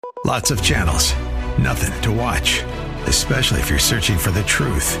Lots of channels, nothing to watch, especially if you're searching for the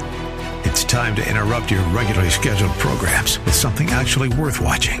truth. It's time to interrupt your regularly scheduled programs with something actually worth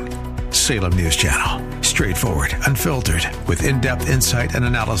watching. Salem News Channel. Straightforward, unfiltered, with in-depth insight and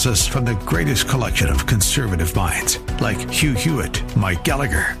analysis from the greatest collection of conservative minds like Hugh Hewitt, Mike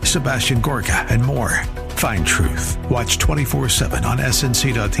Gallagher, Sebastian Gorka, and more. Find truth. Watch 24/7 on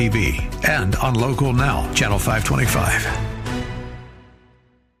snc.tv and on Local Now, Channel 525.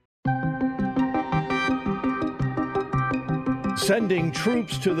 Sending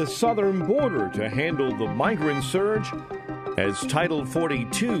troops to the southern border to handle the migrant surge as Title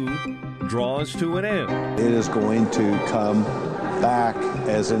 42 draws to an end. It is going to come back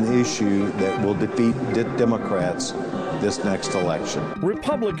as an issue that will defeat Democrats this next election.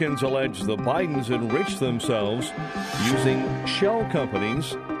 Republicans allege the Bidens enriched themselves using shell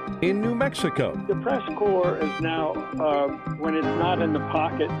companies in New Mexico. The press corps is now, when it's not in the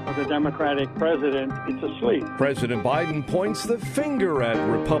pocket of the Democratic president, it's asleep. President Biden points the finger at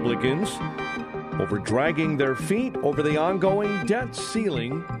Republicans over dragging their feet over the ongoing debt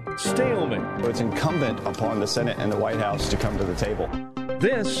ceiling stalemate. It's incumbent upon the Senate and the White House to come to the table.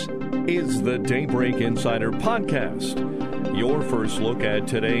 This is the Daybreak Insider Podcast, your first look at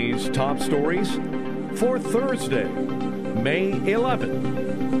today's top stories for Thursday, May 11th.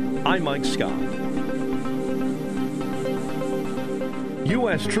 I'm Mike Scott.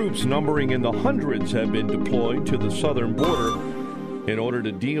 U.S. troops numbering in the hundreds have been deployed to the southern border in order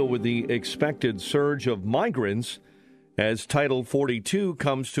to deal with the expected surge of migrants as Title 42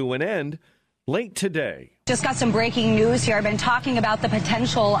 comes to an end late today. Just got some breaking news here. I've been talking about the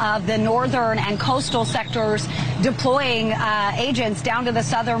potential of the northern and coastal sectors deploying agents down to the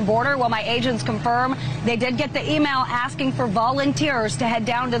southern border. Well, my agents confirm they did get the email asking for volunteers to head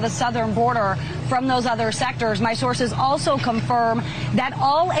down to the southern border from those other sectors. My sources also confirm that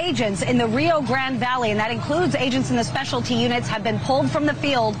all agents in the Rio Grande Valley, and that includes agents in the specialty units, have been pulled from the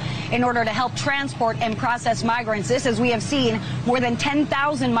field in order to help transport and process migrants. This, as we have seen, more than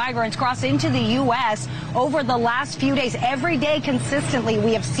 10,000 migrants cross into the U.S. over the last few days. Every day consistently,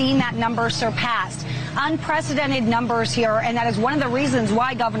 we have seen that number surpassed. Unprecedented numbers here, and that is one of the reasons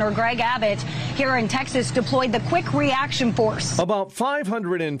why Governor Greg Abbott here in Texas deployed the Quick Reaction Force. About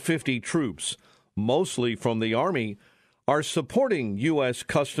 550 troops, mostly from the Army, are supporting U.S.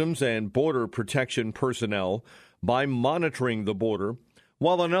 Customs and Border Protection personnel by monitoring the border,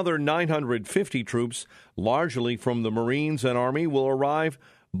 while another 950 troops, largely from the Marines and Army, will arrive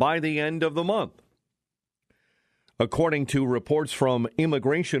by the end of the month. According to reports from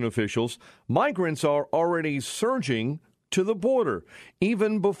immigration officials, migrants are already surging to the border,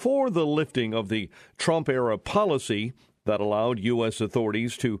 even before the lifting of the Trump-era policy that allowed U.S.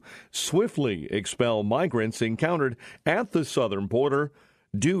 authorities to swiftly expel migrants encountered at the southern border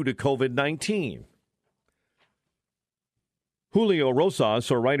due to COVID-19. Julio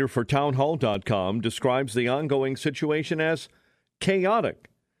Rosas, a writer for townhall.com, describes the ongoing situation as chaotic,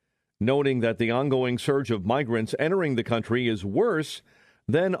 noting that the ongoing surge of migrants entering the country is worse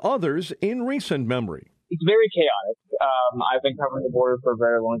than others in recent memory. It's very chaotic. I've been covering the border for a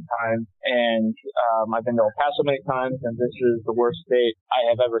very long time, and I've been to El Paso many times, and this is the worst state I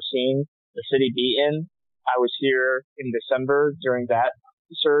have ever seen the city be in. I was here in December during that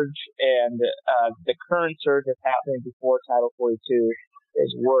surge, and the current surge that's happening before Title 42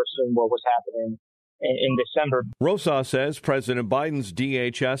 is worse than what was happening in December. Rosas says President Biden's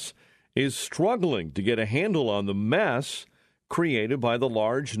DHS is struggling to get a handle on the mess created by the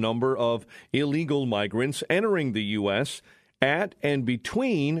large number of illegal migrants entering the U.S. at and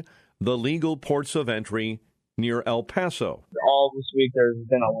between the legal ports of entry near El Paso. All this week, there's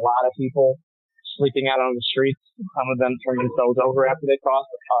been a lot of people sleeping out on the streets. Some of them turned themselves over after they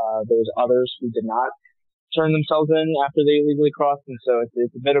crossed. There's others who did not turn themselves in after they illegally crossed. And so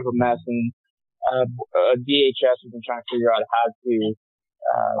it's a bit of a mess. And DHS has been trying to figure out how to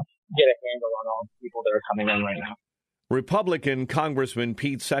get a handle on all the people that are coming in right now. Republican Congressman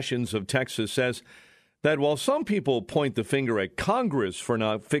Pete Sessions of Texas says that while some people point the finger at Congress for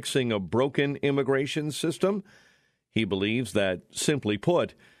not fixing a broken immigration system, he believes that, simply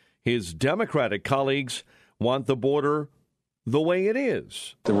put, his Democratic colleagues want the border the way it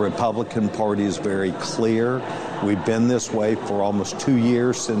is. The Republican Party is very clear. We've been this way for almost 2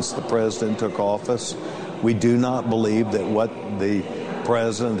 years since the president took office. We do not believe that what the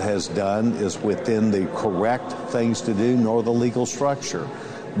president has done is within the correct things to do, nor the legal structure.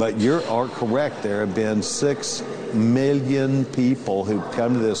 But you are correct. There have been 6 million people who've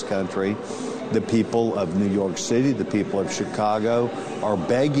come to this country. The people of New York City, the people of Chicago are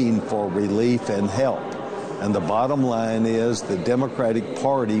begging for relief and help. And the bottom line is the Democratic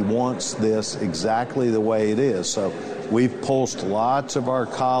Party wants this exactly the way it is. So we've pulsed lots of our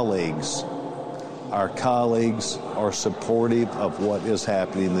colleagues. Our colleagues are supportive of what is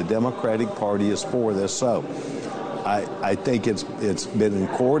happening. The Democratic Party is for this. So I think it's been in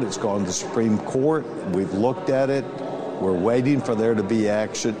court. It's gone to the Supreme Court. We've looked at it. We're waiting for there to be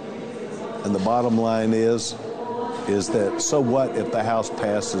action. And the bottom line is that, so what if the House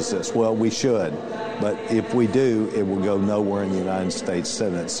passes this? Well, we should. But if we do, it will go nowhere in the United States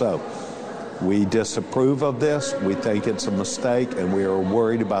Senate. So we disapprove of this. We think it's a mistake, and we are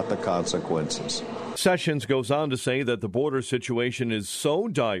worried about the consequences. Sessions goes on to say that the border situation is so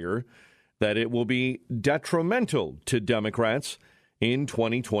dire that it will be detrimental to Democrats in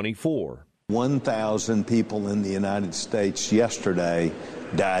 2024. 1,000 people in the United States yesterday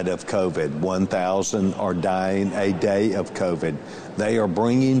died of COVID. 1,000 are dying a day of COVID. They are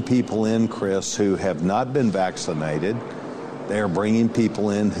bringing people in, Chris, who have not been vaccinated. They are bringing people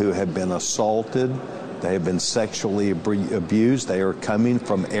in who have been assaulted. They have been sexually abused. They are coming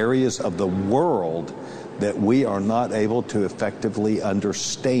from areas of the world that we are not able to effectively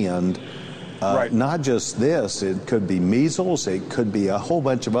understand. Right. Not just this, it could be measles, it could be a whole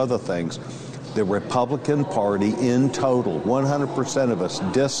bunch of other things. The Republican Party in total, 100% of us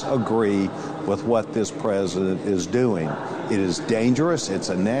disagree with what this president is doing. It is dangerous, it's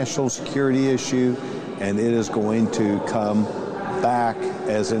a national security issue, and it is going to come back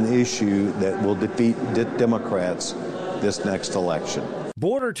as an issue that will defeat Democrats this next election.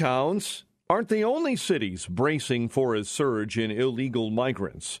 Border towns aren't the only cities bracing for a surge in illegal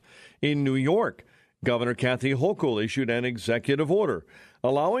migrants. In New York, Governor Kathy Hochul issued an executive order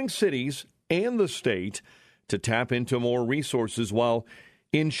allowing cities and the state to tap into more resources, while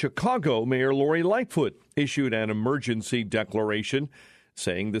in Chicago, Mayor Lori Lightfoot issued an emergency declaration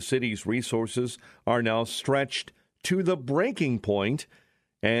saying the city's resources are now stretched to the breaking point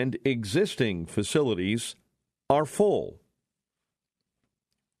and existing facilities are full.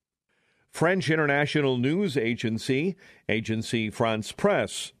 French international news agency France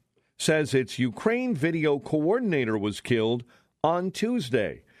Presse says its Ukraine video coordinator was killed on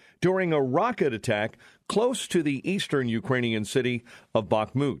Tuesday during a rocket attack close to the eastern Ukrainian city of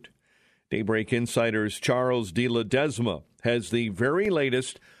Bakhmut. Daybreak Insider's Charles de Ledesma has the very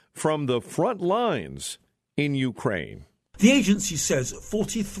latest from the front lines in Ukraine. The agency says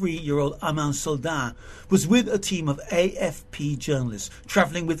 43-year-old Aman Soldan was with a team of AFP journalists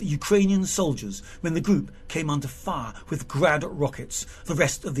travelling with Ukrainian soldiers when the group came under fire with Grad rockets. The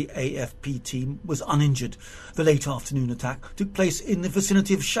rest of the AFP team was uninjured. The late afternoon attack took place in the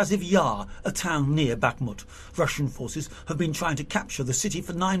vicinity of Shaziv Yar, a town near Bakhmut. Russian forces have been trying to capture the city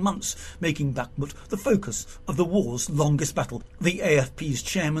for 9 months, making Bakhmut the focus of the war's longest battle. The AFP's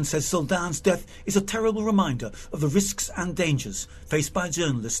chairman says Soldan's death is a terrible reminder of the risks and dangers faced by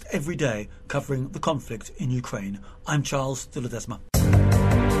journalists every day covering the conflict in Ukraine. I'm Charles de Ledesma.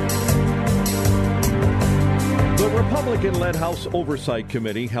 The Republican-led House Oversight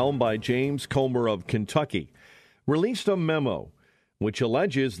Committee, helmed by James Comer of Kentucky, released a memo which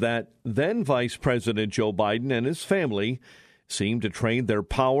alleges that then Vice President Joe Biden and his family seemed to trade their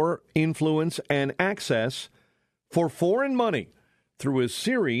power, influence, and access for foreign money through a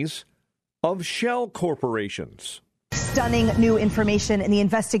series of shell corporations. Stunning new information in the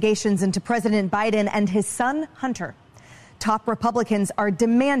investigations into President Biden and his son, Hunter. Top Republicans are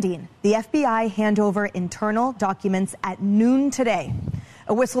demanding the FBI hand over internal documents at noon today.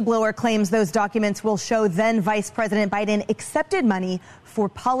 A whistleblower claims those documents will show then Vice President Biden accepted money for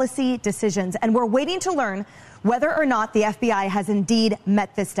policy decisions, and we're waiting to learn whether or not the FBI has indeed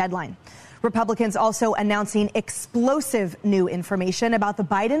met this deadline. Republicans also announcing explosive new information about the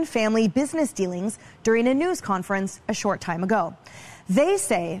Biden family business dealings during a news conference a short time ago. They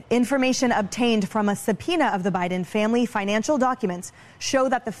say information obtained from a subpoena of the Biden family financial documents show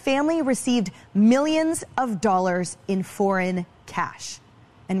that the family received millions of dollars in foreign cash,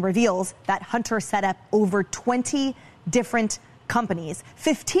 and reveals that Hunter set up over 20 different companies,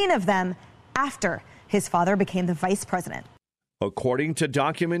 15 of them after his father became the vice president. According to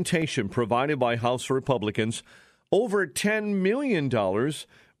documentation provided by House Republicans, over $10 million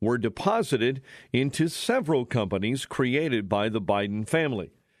were deposited into several companies created by the Biden family.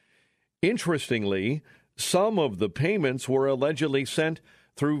 Interestingly, some of the payments were allegedly sent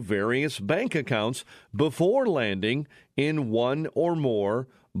through various bank accounts before landing in one or more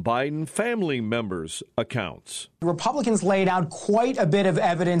Biden family members' accounts. Republicans laid out quite a bit of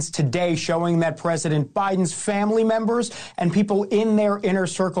evidence today showing that President Biden's family members and people in their inner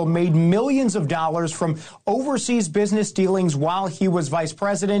circle made millions of dollars from overseas business dealings while he was vice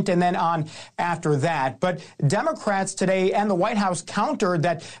president and then on after that. But Democrats today and the White House countered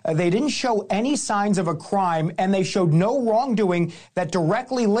that they didn't show any signs of a crime and they showed no wrongdoing that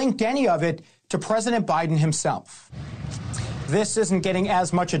directly linked any of it to President Biden himself. This isn't getting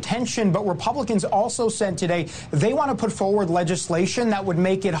as much attention, but Republicans also said today they want to put forward legislation that would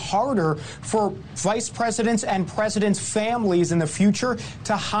make it harder for vice presidents and presidents' families in the future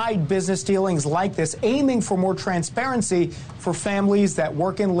to hide business dealings like this, aiming for more transparency for families that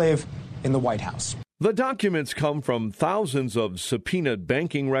work and live in the White House. The documents come from thousands of subpoenaed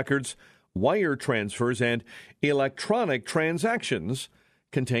banking records, wire transfers, and electronic transactions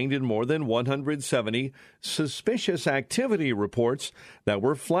contained in more than 170 suspicious activity reports that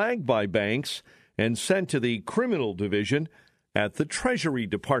were flagged by banks and sent to the criminal division at the Treasury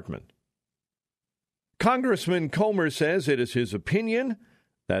Department. Congressman Comer says it is his opinion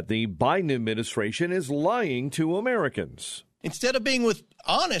that the Biden administration is lying to Americans. Instead of being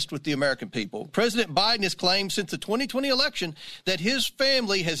honest with the American people, President Biden has claimed since the 2020 election that his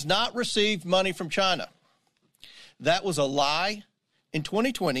family has not received money from China. That was a lie in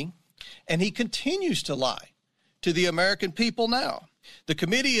 2020, and he continues to lie to the American people now. The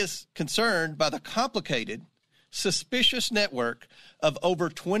committee is concerned by the complicated, suspicious network of over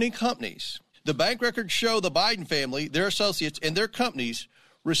 20 companies. The bank records show the Biden family, their associates, and their companies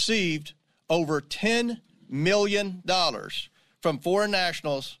received over $10 million from foreign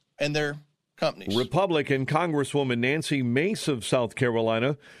nationals and their companies. Republican Congresswoman Nancy Mace of South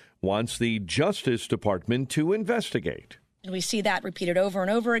Carolina wants the Justice Department to investigate. We see that repeated over and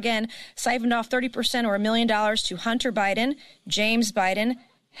over again. Siphoned off 30% or $1 million to Hunter Biden, James Biden,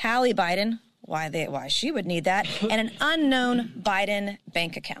 Hallie Biden, why she would need that, and an unknown Biden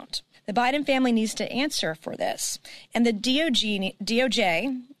bank account. The Biden family needs to answer for this, and the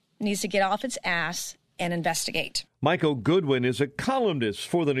DOJ needs to get off its ass and investigate. Michael Goodwin is a columnist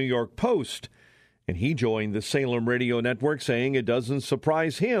for the New York Post, and he joined the Salem Radio Network saying it doesn't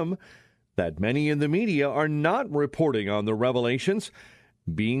surprise him that many in the media are not reporting on the revelations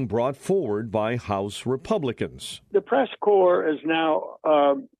being brought forward by House Republicans. The press corps is now,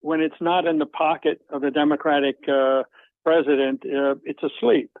 when it's not in the pocket of the Democratic president, it's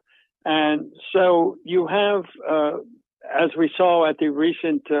asleep. And so you have, as we saw at the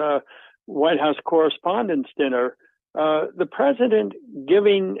recent White House Correspondents' Dinner, the president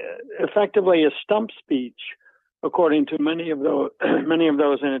giving effectively a stump speech, according to many of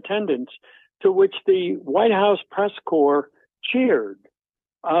those in attendance, to which the White House press corps cheered.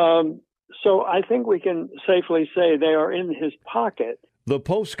 So I think we can safely say they are in his pocket. The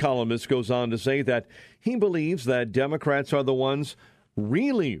Post columnist goes on to say that he believes that Democrats are the ones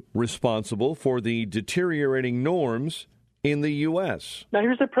really responsible for the deteriorating norms in the U.S. Now,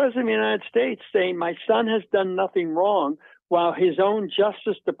 here's the president of the United States saying, my son has done nothing wrong, while his own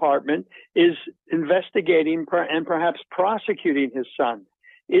Justice Department is investigating and perhaps prosecuting his son.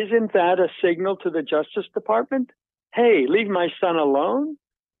 Isn't that a signal to the Justice Department? Hey, leave my son alone?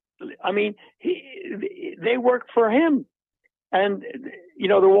 I mean, they work for him. And, you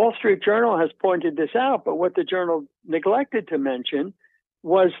know, the Wall Street Journal has pointed this out, but what the Journal neglected to mention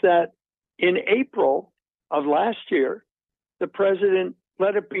was that in April of last year, the president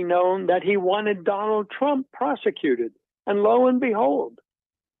let it be known that he wanted Donald Trump prosecuted. And lo and behold,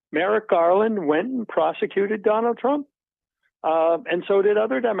 Merrick Garland went and prosecuted Donald Trump. And so did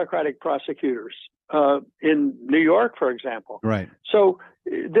other Democratic prosecutors in New York, for example. Right. So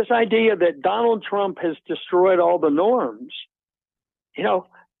this idea that Donald Trump has destroyed all the norms, you know,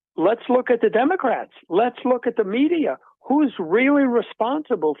 let's look at the Democrats. Let's look at the media. Who's really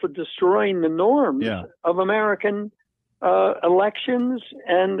responsible for destroying the norms of American elections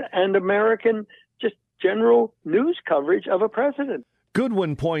and American just general news coverage of a president?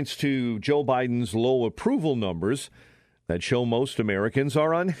 Goodwin points to Joe Biden's low approval numbers that show most Americans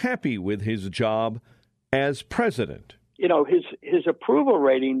are unhappy with his job as president. You know, his approval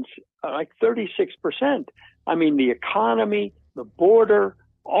ratings are like 36%. I mean, the economy, the border,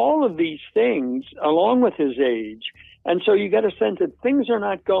 all of these things, along with his age. And so you get a sense that things are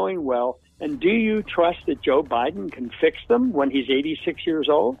not going well. And do you trust that Joe Biden can fix them when he's 86 years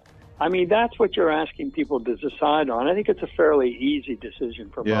old? I mean, that's what you're asking people to decide on. I think it's a fairly easy decision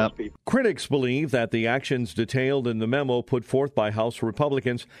for most people. Critics believe that the actions detailed in the memo put forth by House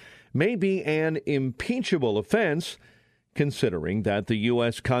Republicans may be an impeachable offense, considering that the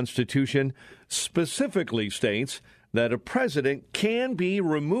U.S. Constitution specifically states that a president can be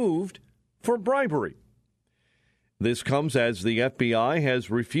removed for bribery. This comes as the FBI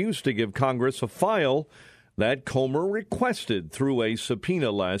has refused to give Congress a file that Comer requested through a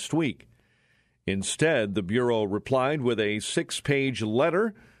subpoena last week. Instead, the Bureau replied with a 6-page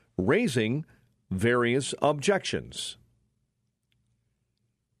letter raising various objections.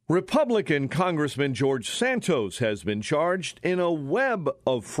 Republican Congressman George Santos has been charged in a web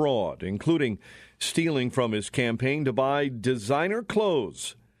of fraud, including stealing from his campaign to buy designer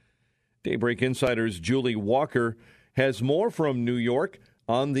clothes. Daybreak Insider's Julie Walker has more from New York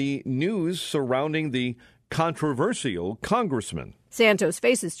on the news surrounding the controversial congressman. Santos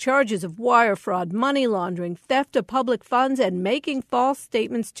faces charges of wire fraud, money laundering, theft of public funds, and making false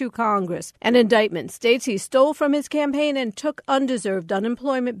statements to Congress. An indictment states he stole from his campaign and took undeserved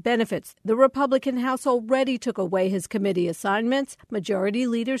unemployment benefits. The Republican House already took away his committee assignments. Majority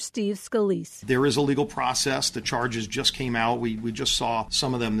Leader Steve Scalise. There is a legal process. The charges just came out. We just saw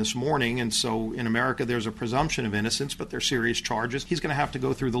some of them this morning. And so in America, there's a presumption of innocence, but they're serious charges. He's going to have to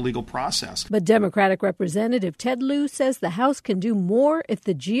go through the legal process. But Democratic Representative Ted Lieu says the House can do more if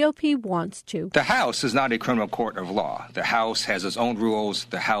the GOP wants to. The House is not a criminal court of law. The House has its own rules.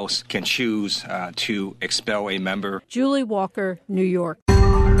 The House can choose to expel a member. Julie Walker, New York. On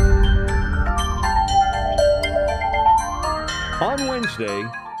Wednesday,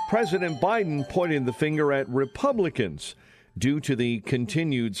 President Biden pointed the finger at Republicans due to the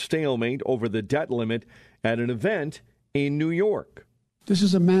continued stalemate over the debt limit at an event in New York. This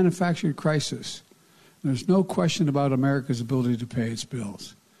is a manufactured crisis. There's no question about America's ability to pay its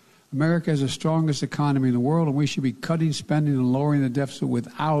bills. America has the strongest economy in the world, and we should be cutting spending and lowering the deficit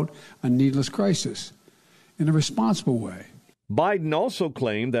without a needless crisis, in a responsible way. Biden also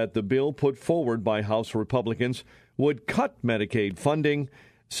claimed that the bill put forward by House Republicans would cut Medicaid funding,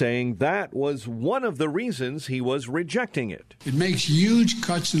 saying that was one of the reasons he was rejecting it. It makes huge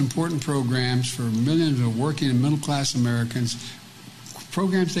cuts in important programs for millions of working and middle-class Americans,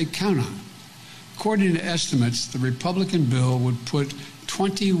 programs they count on. According to estimates, the Republican bill would put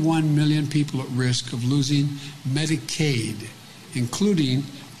 21 million people at risk of losing Medicaid, including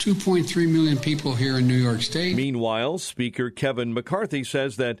 2.3 million people here in New York State. Meanwhile, Speaker Kevin McCarthy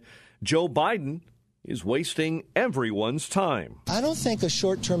says that Joe Biden is wasting everyone's time. I don't think a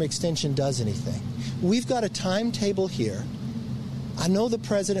short-term extension does anything. We've got a timetable here. I know the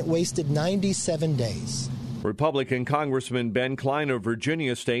president wasted 97 days. Republican Congressman Ben Cline of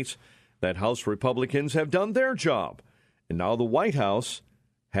Virginia states that House Republicans have done their job, and now the White House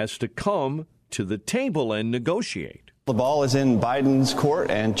has to come to the table and negotiate. The ball is in Biden's court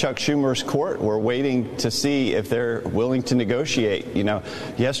and Chuck Schumer's court. We're waiting to see if they're willing to negotiate. You know,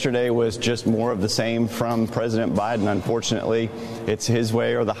 yesterday was just more of the same from President Biden. Unfortunately, it's his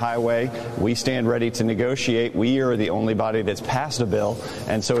way or the highway. We stand ready to negotiate. We are the only body that's passed a bill,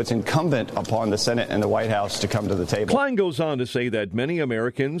 and so it's incumbent upon the Senate and the White House to come to the table. Klein goes on to say that many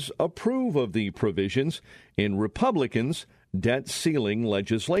Americans approve of the provisions in Republicans' debt ceiling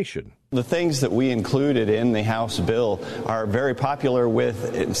legislation. The things that we included in the House bill are very popular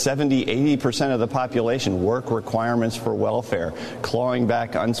with 70-80% of the population. Work requirements for welfare, clawing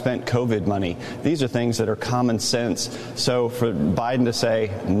back unspent COVID money. These are things that are common sense. So for Biden to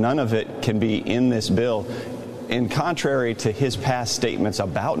say none of it can be in this bill, in contrary to his past statements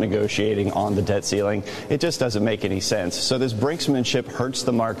about negotiating on the debt ceiling, it just doesn't make any sense. So this brinksmanship hurts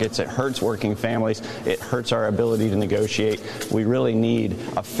the markets, it hurts working families, it hurts our ability to negotiate. We really need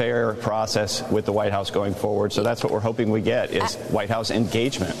a fair process with the White House going forward. So that's what we're hoping we get, is White House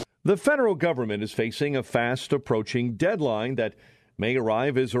engagement. The federal government is facing a fast approaching deadline that may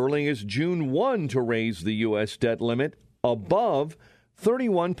arrive as early as June 1 to raise the U.S. debt limit above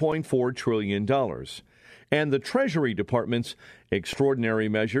 $31.4 trillion. And the Treasury Department's extraordinary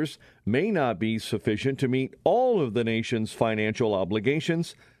measures may not be sufficient to meet all of the nation's financial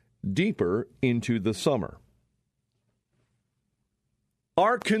obligations deeper into the summer.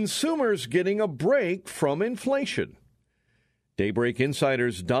 Are consumers getting a break from inflation? Daybreak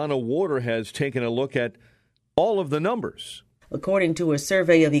Insider's Donna Warder has taken a look at all of the numbers. According to a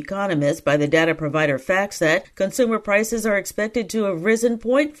survey of economists by the data provider FactSet, consumer prices are expected to have risen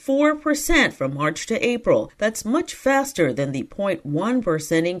 0.4% from March to April. That's much faster than the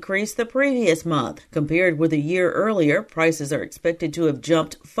 0.1% increase the previous month. Compared with a year earlier, prices are expected to have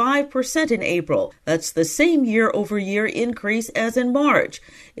jumped 5% in April. That's the same year-over-year increase as in March.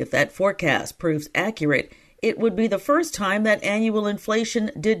 If that forecast proves accurate, it would be the first time that annual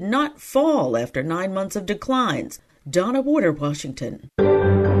inflation did not fall after 9 months of declines. Donna Warder, Washington. An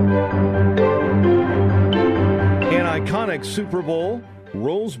iconic Super Bowl,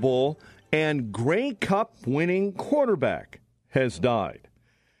 Rose Bowl, and Grey Cup winning quarterback has died.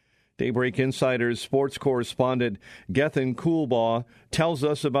 Daybreak Insider's sports correspondent Gethin Coolbaugh tells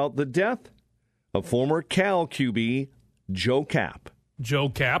us about the death of former Cal QB Joe Kapp. Joe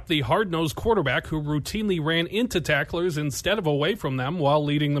Kapp, the hard-nosed quarterback who routinely ran into tacklers instead of away from them while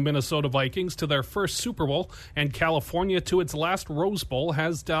leading the Minnesota Vikings to their first Super Bowl and California to its last Rose Bowl,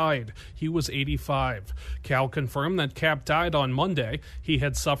 has died. He was 85. Cal confirmed that Kapp died on Monday. He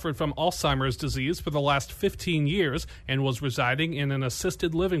had suffered from Alzheimer's disease for the last 15 years and was residing in an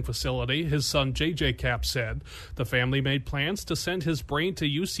assisted living facility, his son J.J. Kapp said. The family made plans to send his brain to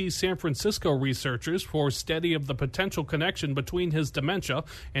UC San Francisco researchers for study of the potential connection between his dementia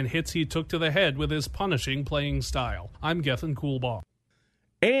and hits he took to the head with his punishing playing style. I'm Gethin Coolbaugh.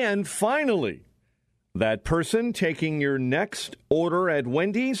 And finally, that person taking your next order at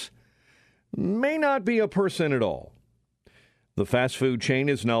Wendy's may not be a person at all. The fast food chain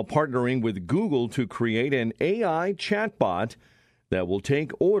is now partnering with Google to create an AI chatbot that will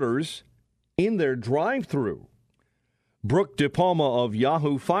take orders in their drive-thru. Brooke DePalma of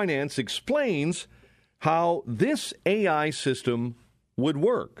Yahoo Finance explains how this AI system would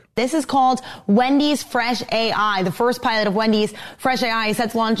work. This is called Wendy's Fresh AI. The first pilot of Wendy's Fresh AI is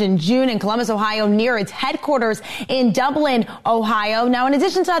set to launch in June in Columbus, Ohio, near its headquarters in Dublin, Ohio. Now, in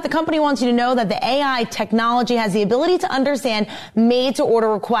addition to that, the company wants you to know that the AI technology has the ability to understand made-to-order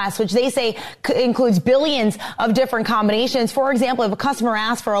requests, which they say includes billions of different combinations. For example, if a customer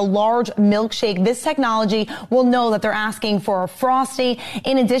asks for a large milkshake, this technology will know that they're asking for a Frosty.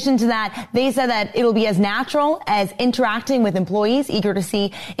 In addition to that, they said that it'll be as natural as interacting with employees, eager to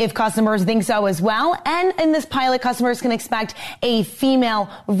see if customers think so as well. And in this pilot, customers can expect a female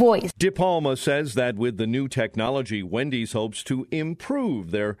voice. DePalma says that with the new technology, Wendy's hopes to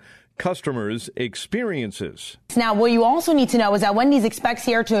improve their customers' experiences. Now, what you also need to know is that Wendy's expects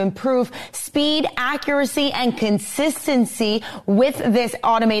here to improve speed, accuracy, and consistency with this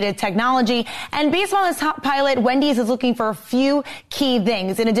automated technology. And based on this pilot, Wendy's is looking for a few key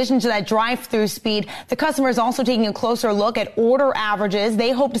things. In addition to that drive-through speed, the customer is also taking a closer look at order averages. They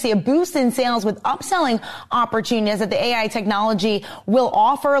hope to see a boost in sales with upselling opportunities that the AI technology will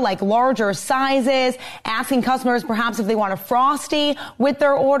offer, like larger sizes, asking customers perhaps if they want a Frosty with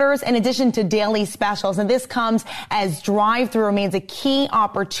their orders, in addition to daily specials. And this comes as drive-thru remains a key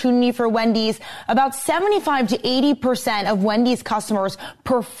opportunity for Wendy's. About 75 to 80% of Wendy's customers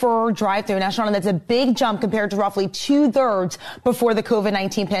prefer drive-thru. Now, Sean, that's a big jump compared to roughly 2/3 before the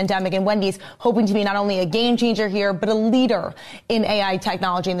COVID-19 pandemic. And Wendy's hoping to be not only a game changer here, but a leader in AI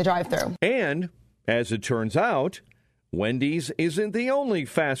technology in the drive-thru. And as it turns out, Wendy's isn't the only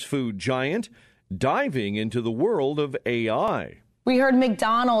fast food giant diving into the world of AI. We heard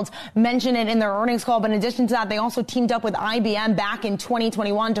McDonald's mention it in their earnings call, but in addition to that, they also teamed up with IBM back in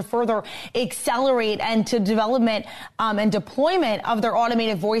 2021 to further accelerate and to development and deployment of their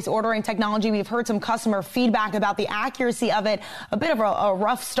automated voice ordering technology. We've heard some customer feedback about the accuracy of it. A bit of a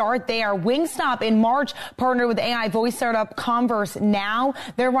rough start there. Wingstop in March partnered with AI voice startup Converse Now.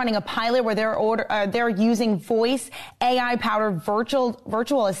 They're running a pilot where they're using voice AI-powered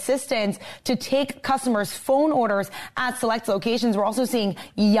virtual assistants to take customers' phone orders at select locations. We're also seeing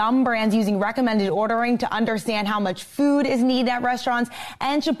Yum brands using recommended ordering to understand how much food is needed at restaurants,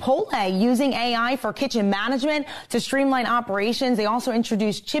 and Chipotle using AI for kitchen management to streamline operations. They also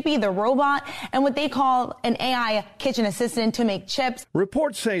introduced Chippy the robot and what they call an AI kitchen assistant to make chips.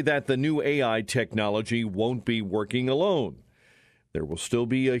 Reports say that the new AI technology won't be working alone. There will still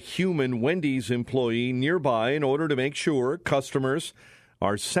be a human Wendy's employee nearby in order to make sure customers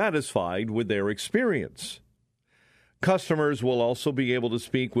are satisfied with their experience. Customers will also be able to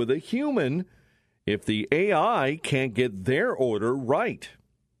speak with a human if the AI can't get their order right.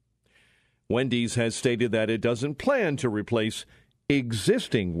 Wendy's has stated that it doesn't plan to replace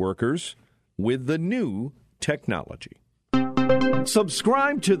existing workers with the new technology.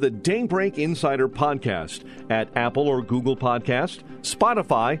 Subscribe to the Daybreak Insider podcast at Apple or Google Podcast,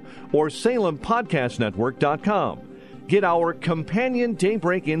 Spotify, or SalemPodcastNetwork.com. Get our companion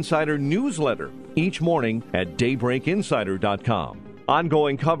Daybreak Insider newsletter each morning at daybreakinsider.com.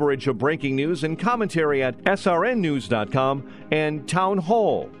 Ongoing coverage of breaking news and commentary at srnnews.com and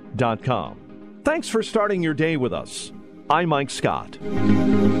townhall.com. Thanks for starting your day with us. I'm Mike Scott.